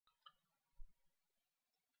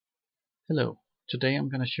Hello, today I'm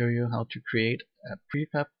going to show you how to create a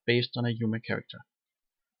prefab based on a Yuma character.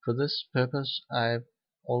 For this purpose I've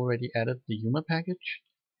already added the Yuma package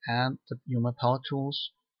and the Yuma Power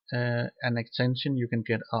Tools, an extension you can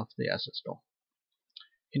get off the asset store.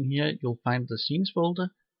 In here you'll find the scenes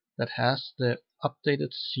folder that has the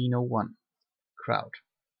updated Scene 01 crowd.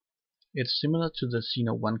 It's similar to the Scene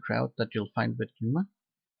 01 crowd that you'll find with Yuma,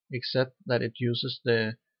 except that it uses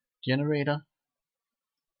the Yuma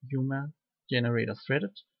generator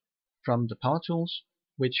threaded from the Power Tools,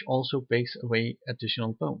 which also bakes away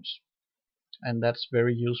additional bones. And that's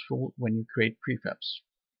very useful when you create prefabs.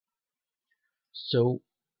 So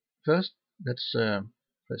first let's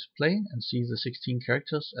press play and see the 16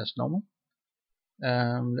 characters as normal.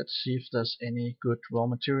 Let's see if there's any good raw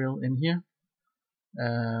material in here.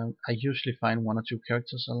 I usually find 1 or 2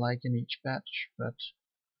 characters alike in each batch, but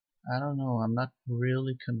I don't know, I'm not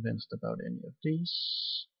really convinced about any of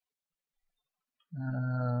these.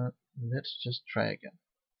 Let's just try again.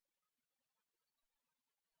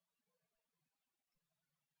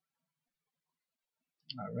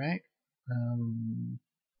 Alright,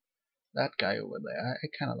 that guy over there, I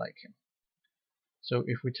kinda like him. So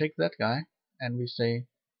if we take that guy and we say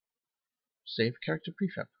save character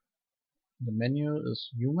prefab, the menu is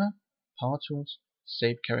Yuma, Power Tools,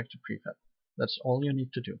 save character prefab. That's all you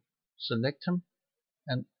need to do. Select him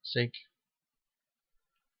and save.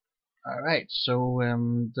 Alright, so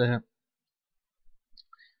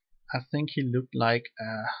I think he looked like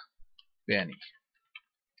Benny.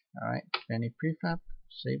 Alright, Benny prefab,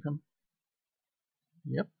 save him.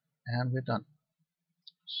 Yep, and we're done.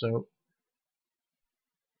 So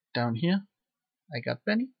down here I got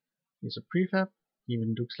Benny. He's a prefab. He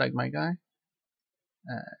even looks like my guy.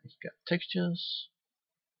 He got textures.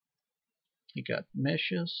 He got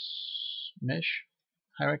meshes, mesh,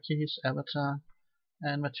 hierarchies, avatar,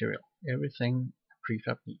 and material. Everything a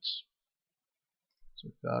prefab needs. So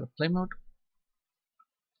we've got a play mode.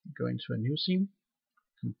 Go into a new scene,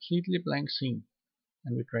 completely blank scene,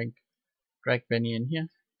 and we drag Benny in here.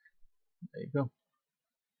 There you go.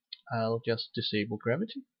 I'll just disable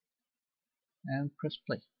gravity and press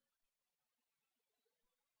play.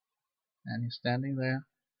 And he's standing there,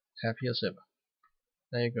 happy as ever.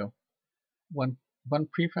 There you go. One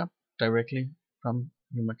prefab directly from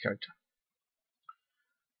Yuma character.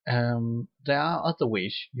 There are other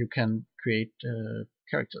ways you can create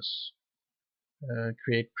characters,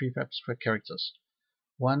 create prefabs for characters.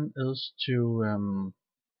 One is to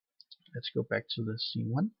let's go back to the scene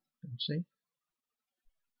 1. Let's see.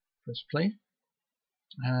 Press play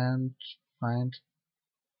and find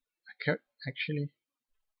a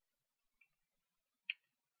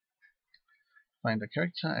find a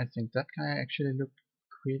character. I think that guy actually looked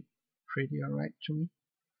pretty alright to me.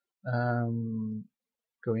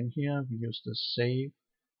 Go in here, we use the save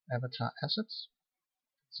avatar assets.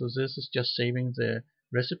 So this is just saving the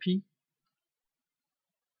recipe,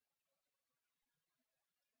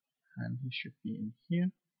 and he should be in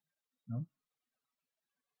here. No.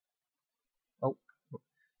 Oh,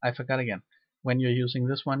 I forgot again. When you're using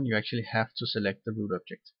this one, you actually have to select the root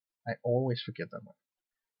object. I always forget that one.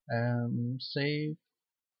 Save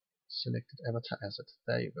selected avatar asset.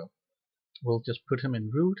 There you go. We'll just put him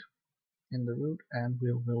in the root, and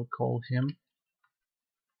we'll call him,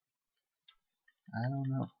 I don't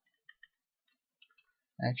know.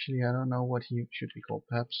 Actually, I don't know what he should be called.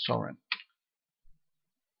 Perhaps Soren.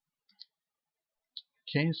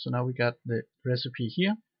 Okay, so now we got the recipe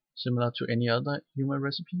here, similar to any other Yuma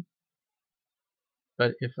recipe.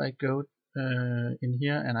 But if I go in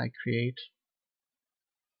here and I create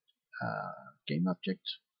a game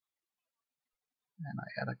object, and I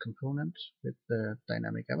add a component with the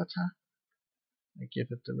dynamic avatar, I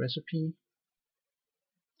give it the recipe,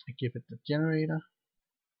 I give it the generator,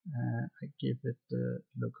 I give it the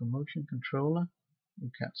locomotion controller.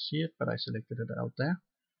 You can't see it, but I selected it out there.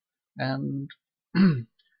 And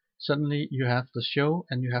suddenly you have the show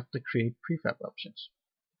and you have the create prefab options.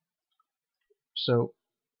 So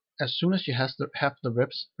as soon as you have the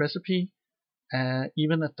recipe,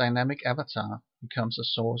 even a dynamic avatar becomes a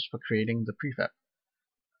source for creating the prefab.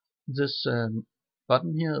 This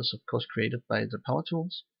button here is of course created by the Power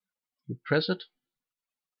Tools. You press it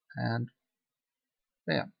and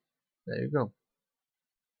bam, there you go.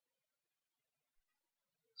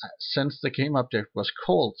 Since the game object was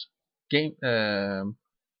called game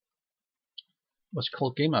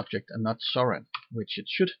object and not Soren, which it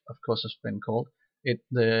should of course have been called,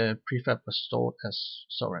 the prefab was stored as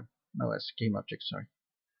Soren, no, as game object, sorry.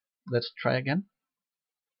 Let's try again.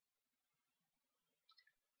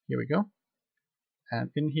 Here we go. And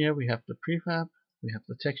in here we have the prefab, we have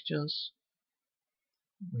the textures,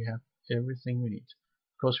 We have everything we need.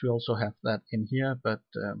 Of course, we also have that in here, but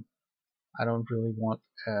I don't really want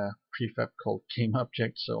a prefab called game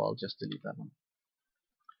object, so I'll just delete that one.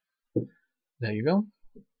 There you go.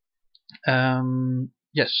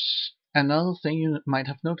 Yes, another thing you might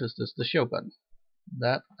have noticed is the show button.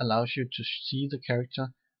 That allows you to see the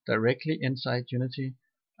character directly inside Unity,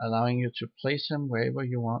 allowing you to place him wherever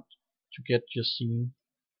you want to get your scene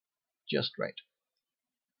just right.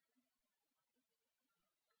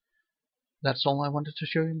 That's all I wanted to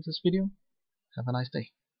show you in this video. Have a nice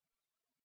day.